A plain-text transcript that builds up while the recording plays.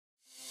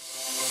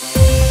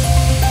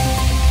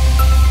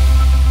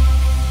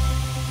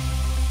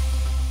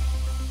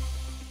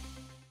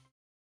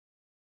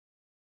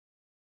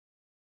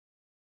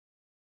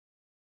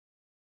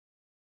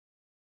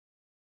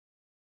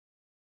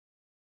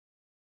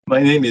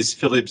My name is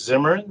Philip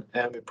Zimmern.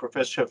 I'm a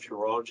professor of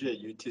urology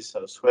at UT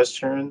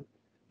Southwestern.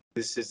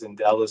 This is in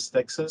Dallas,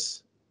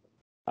 Texas.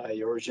 I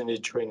originally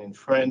trained in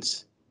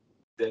France,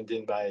 then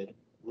did my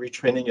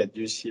retraining at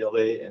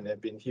UCLA, and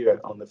have been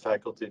here on the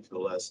faculty for the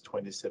last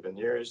 27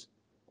 years.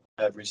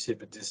 I've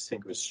received a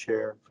distinguished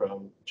chair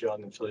from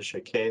John and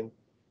Felicia Kane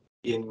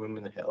in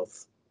women's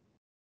health.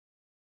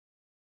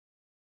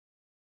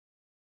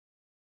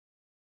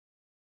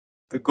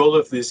 The goal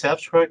of this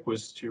abstract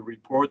was to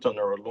report on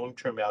our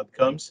long-term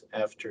outcomes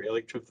after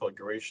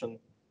electrofulguration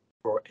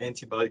for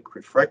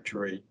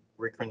antibiotic-refractory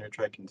recurrent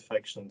tract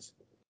infections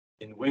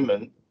in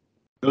women.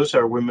 Those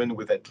are women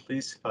with at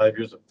least 5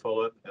 years of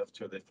follow-up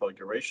after the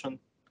fulguration.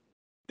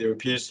 There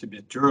appears to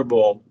be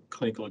durable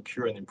clinical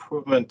cure and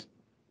improvement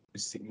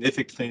with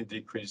significantly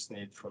decreased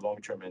need for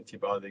long-term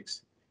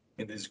antibiotics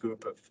in this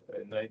group of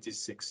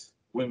 96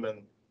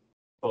 women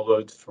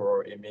followed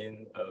for a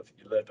mean of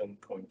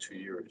 11.2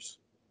 years.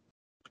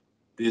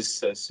 This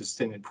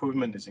sustained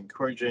improvement is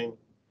encouraging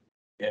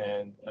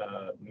and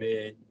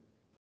may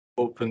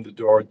open the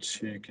door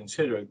to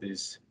consider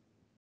this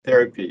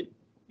therapy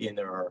in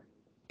our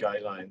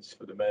guidelines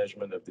for the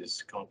management of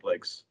this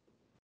complex.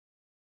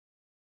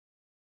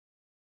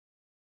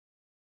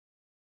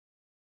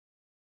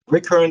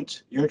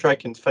 Recurrent urinary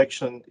tract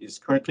infection is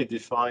currently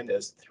defined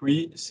as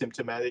 3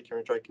 symptomatic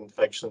urinary tract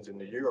infections in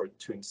a year or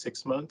 2 in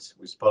 6 months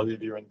with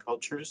positive urine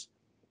cultures.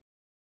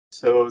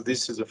 So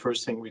this is the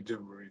first thing we do.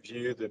 We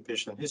review the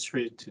patient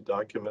history to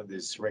document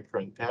this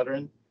recurrent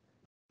pattern.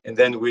 And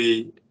then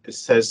we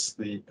assess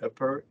the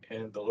upper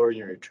and the lower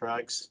urinary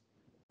tracts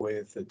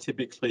with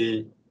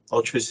typically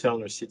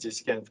ultrasound or CT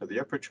scan for the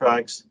upper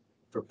tracts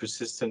for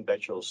persistent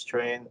bacterial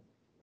strain.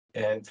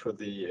 And for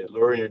the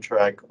lower urinary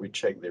tract, we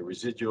check the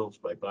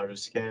residuals by bladder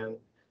scan,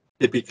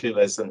 typically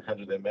less than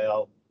 100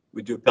 ml.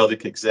 We do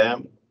pelvic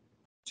exam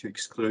to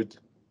exclude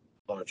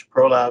large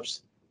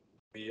prolapse.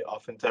 We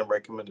oftentimes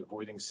recommend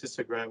avoiding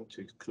cystogram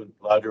to exclude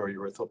bladder or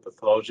urethral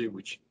pathology,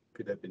 which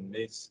could have been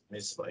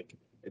missed like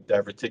a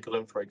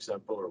diverticulum, for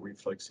example, or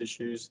reflux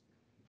issues.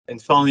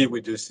 And finally,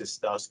 we do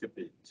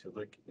cystoscopy to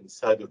look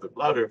inside of the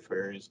bladder for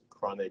areas of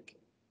chronic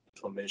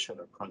inflammation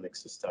or chronic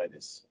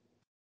cystitis.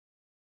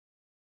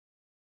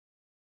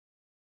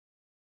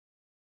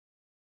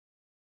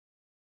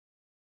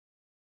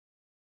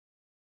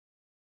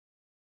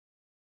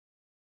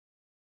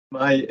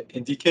 My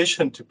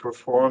indication to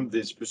perform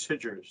this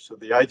procedure, so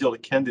the ideal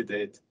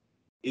candidate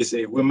is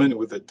a woman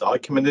with a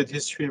documented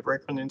history of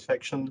recurrent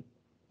infection,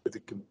 with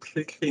a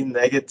completely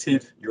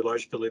negative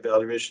urological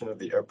evaluation of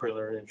the upper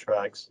urinary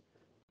tracts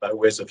by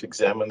ways of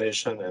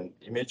examination and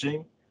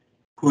imaging,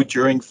 who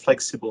during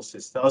flexible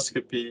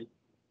cystoscopy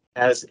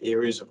has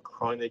areas of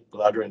chronic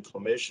bladder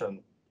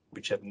inflammation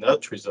which have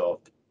not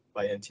resolved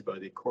by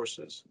antibiotic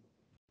courses.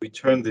 We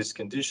term this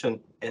condition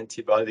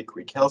antibiotic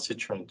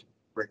recalcitrant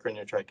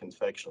recurrent tract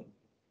infection.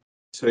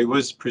 So it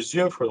was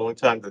presumed for a long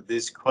time that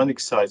these chronic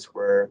sites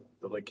were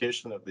the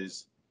location of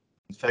these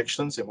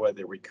infections and why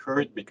they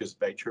recurred because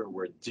bacteria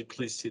were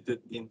deeply seated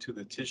into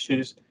the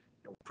tissues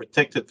and were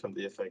protected from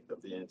the effect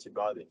of the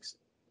antibiotics.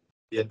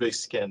 The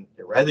antibiotics can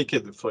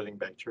eradicate the floating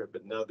bacteria,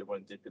 but now they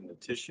went deep in the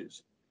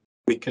tissues.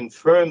 We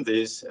confirmed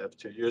this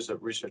after years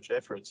of research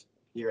efforts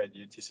here at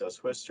UT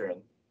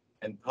Southwestern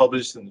and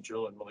published in the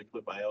Journal of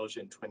Molecular Biology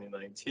in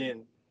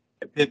 2019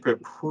 a paper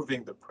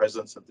proving the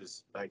presence of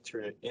this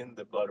bacteria in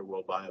the bladder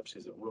wall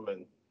biopsies of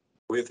women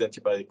with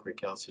antibiotic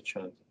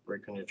recalcitrant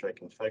recurrent tract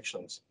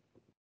infections.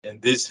 And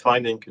this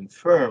finding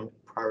confirmed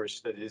prior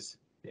studies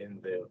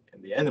in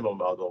the animal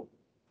model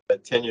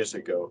that 10 years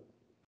ago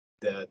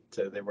that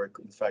there were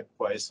in fact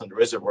quiescent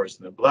reservoirs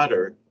in the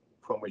bladder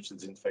from which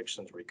these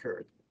infections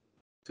recurred.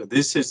 So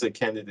this is the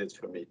candidate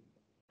for me.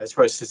 As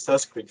far as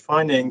cystoscopic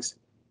findings,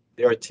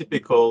 they are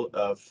typical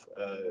of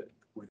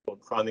we call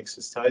chronic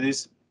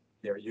cystitis.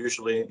 They're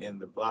usually in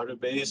the bladder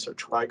base or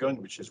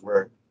trigone, which is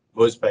where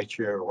most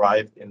bacteria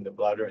arrive in the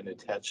bladder and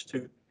attach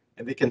to,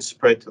 and they can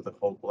spread to the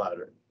whole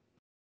bladder.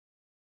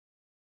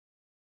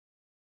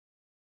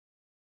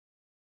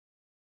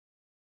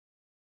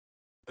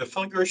 The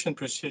fulguration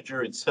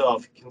procedure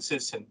itself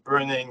consists in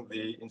burning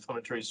the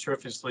inflammatory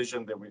surface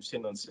lesion that we've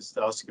seen on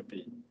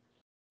cystoscopy.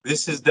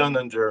 This is done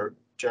under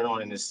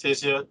general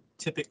anesthesia,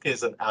 typically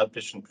as an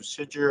outpatient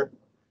procedure.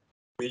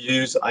 I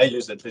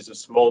use at least a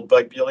small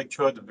Bugbee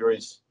electrode, a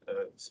very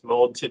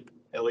small tip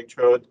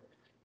electrode,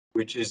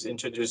 which is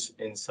introduced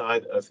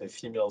inside of a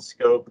female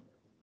scope.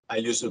 I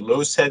use a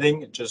low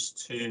setting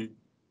just to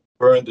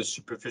burn the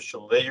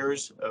superficial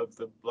layers of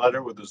the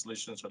bladder where those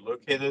lesions are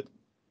located.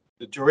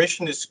 The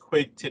duration is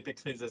quick,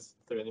 typically that's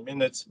 30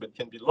 minutes, but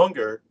can be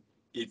longer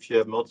if you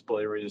have multiple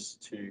areas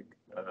to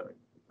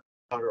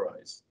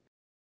cauterize.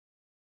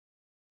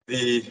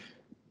 The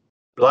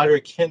bladder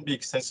can be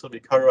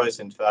extensively cauterized,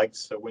 in fact,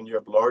 so when you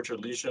have larger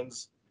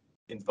lesions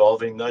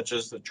involving not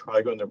just the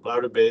trigone or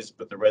bladder base,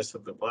 but the rest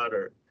of the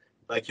bladder,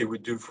 like you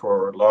would do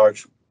for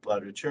large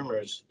bladder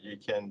tumors, you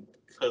can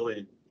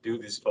clearly do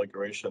this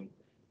fulguration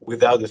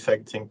without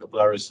affecting the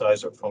bladder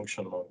size or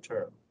function long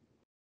term.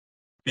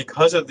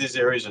 Because of these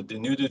areas are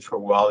denuded for a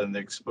while and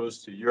they're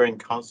exposed to urine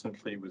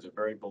constantly with a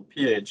variable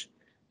pH,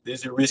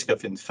 there's a risk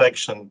of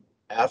infection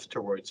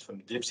afterwards from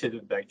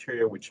deep-seated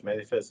bacteria which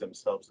manifest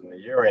themselves in the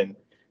urine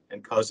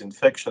and cause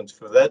infections.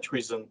 For that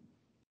reason,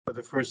 for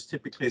the first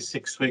typically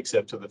 6 weeks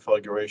after the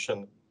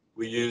fulguration,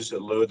 we use a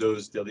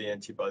low-dose daily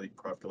antibiotic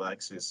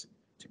prophylaxis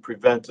to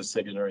prevent a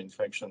secondary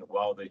infection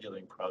while the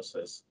healing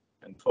process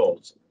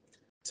unfolds.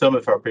 Some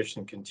of our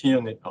patients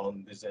continue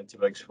on these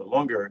antibiotics for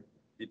longer,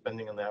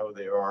 depending on how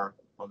they are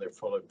on their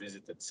follow-up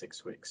visit at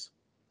 6 weeks.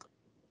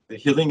 The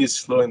healing is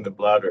slow in the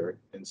bladder,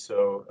 and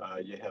so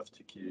you have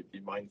to be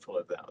mindful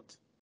of that.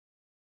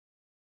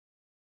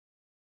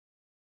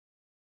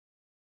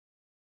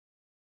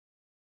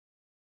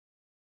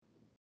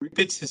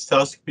 Repeat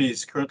cystoscopy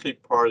is currently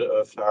part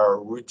of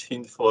our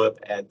routine follow-up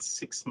at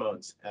 6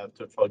 months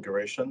after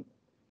fulguration.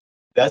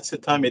 That's the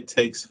time it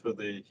takes for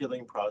the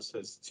healing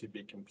process to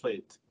be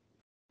complete.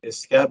 A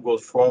scab will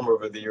form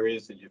over the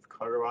areas that you've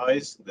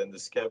cauterized, then the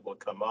scab will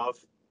come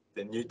off,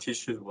 the new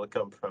tissue will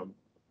come from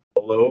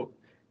below,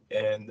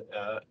 and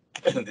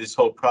this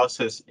whole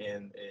process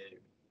in a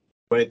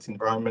wet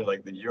environment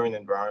like the urine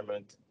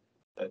environment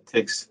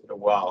takes a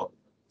while.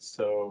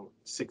 So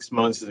 6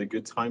 months is a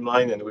good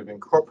timeline, and we've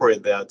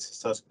incorporated that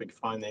cystoscopic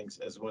findings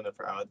as one of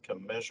our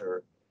outcome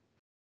measure,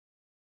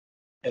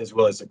 as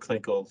well as a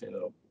clinical,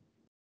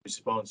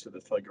 response to the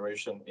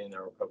fulguration in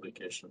our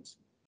publications.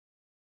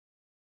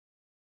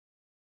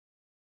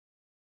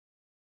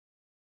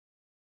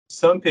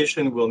 Some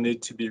patients will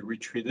need to be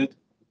retreated.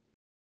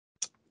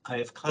 I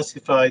have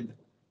classified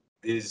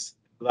these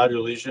bladder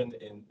lesions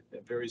in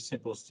a very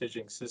simple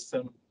staging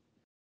system.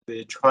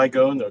 The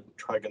trigone or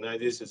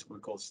trigonitis is what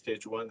we call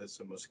stage 1. That's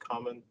the most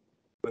common.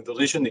 When the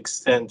lesion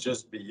extends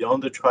just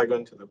beyond the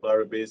trigone to the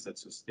bladder base,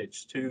 that's a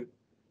stage 2.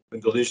 When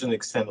the lesion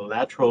extends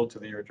lateral to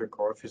the ureteric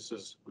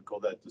orifices, we call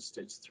that the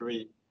stage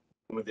 3.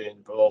 When they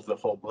involve the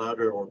whole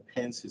bladder or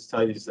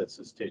pancystitis, that's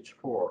a stage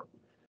 4.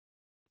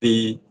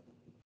 The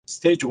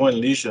stage 1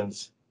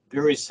 lesions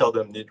very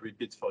seldom need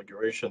repeat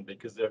fulguration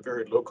because they're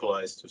very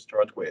localized to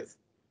start with.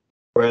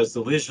 Whereas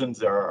the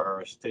lesions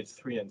are stage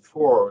 3 and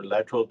 4,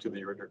 lateral to the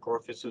ureteric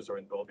orifices or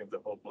involving the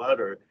whole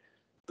bladder,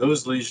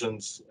 those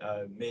lesions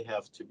may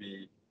have to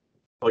be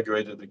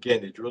fulgurated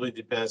again. It really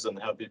depends on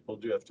how people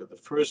do after the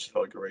first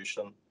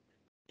fulguration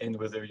and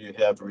whether you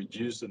have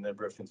reduced the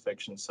number of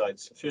infection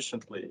sites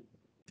sufficiently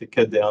to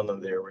cut down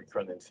on their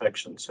recurrent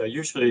infection. So I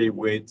usually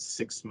wait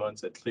 6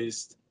 months at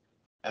least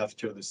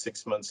after the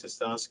 6-month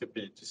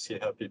cystoscopy to see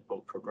how people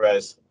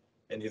progress.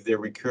 And if they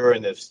recur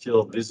and have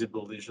still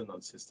visible lesion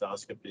on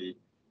cystoscopy,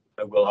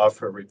 I will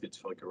offer repeat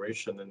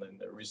fulguration. And in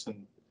a recent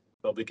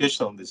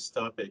publication on this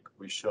topic,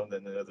 we've shown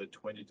that another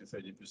 20 to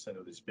 30%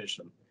 of this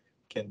patient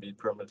can be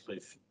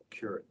permanently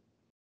cured.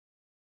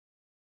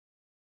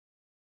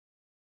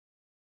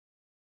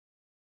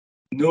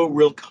 No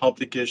real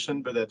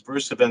complication, but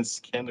adverse events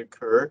can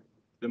occur.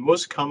 The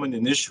most common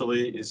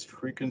initially is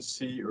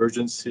frequency,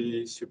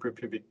 urgency,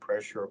 suprapubic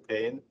pressure, or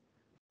pain.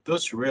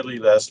 Those rarely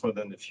last more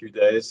than a few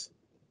days.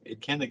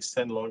 It can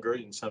extend longer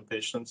in some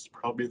patients,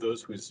 probably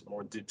those with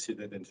more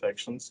deep-seated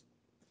infections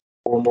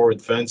or more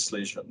advanced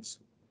lesions.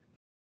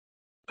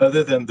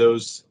 Other than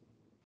those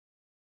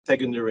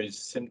secondary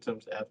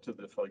symptoms after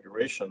the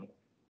fulguration,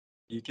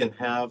 you can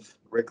have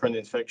recurrent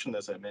infection,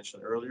 as I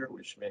mentioned earlier,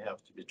 which may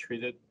have to be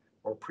treated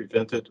or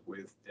prevented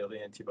with daily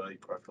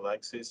antibiotic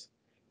prophylaxis.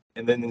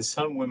 And then in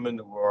some women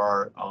who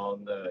are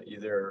on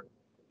either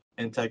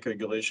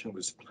anticoagulation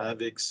with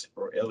Plavix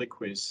or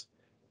Eliquis,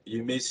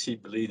 you may see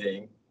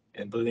bleeding,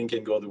 and bleeding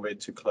can go all the way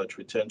to clot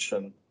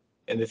retention.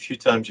 And a few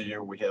times a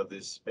year, we have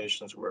these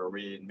patients who are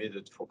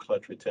readmitted for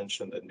clot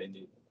retention that may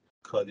need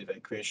clot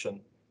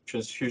evacuation.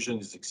 Transfusion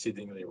is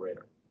exceedingly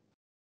rare.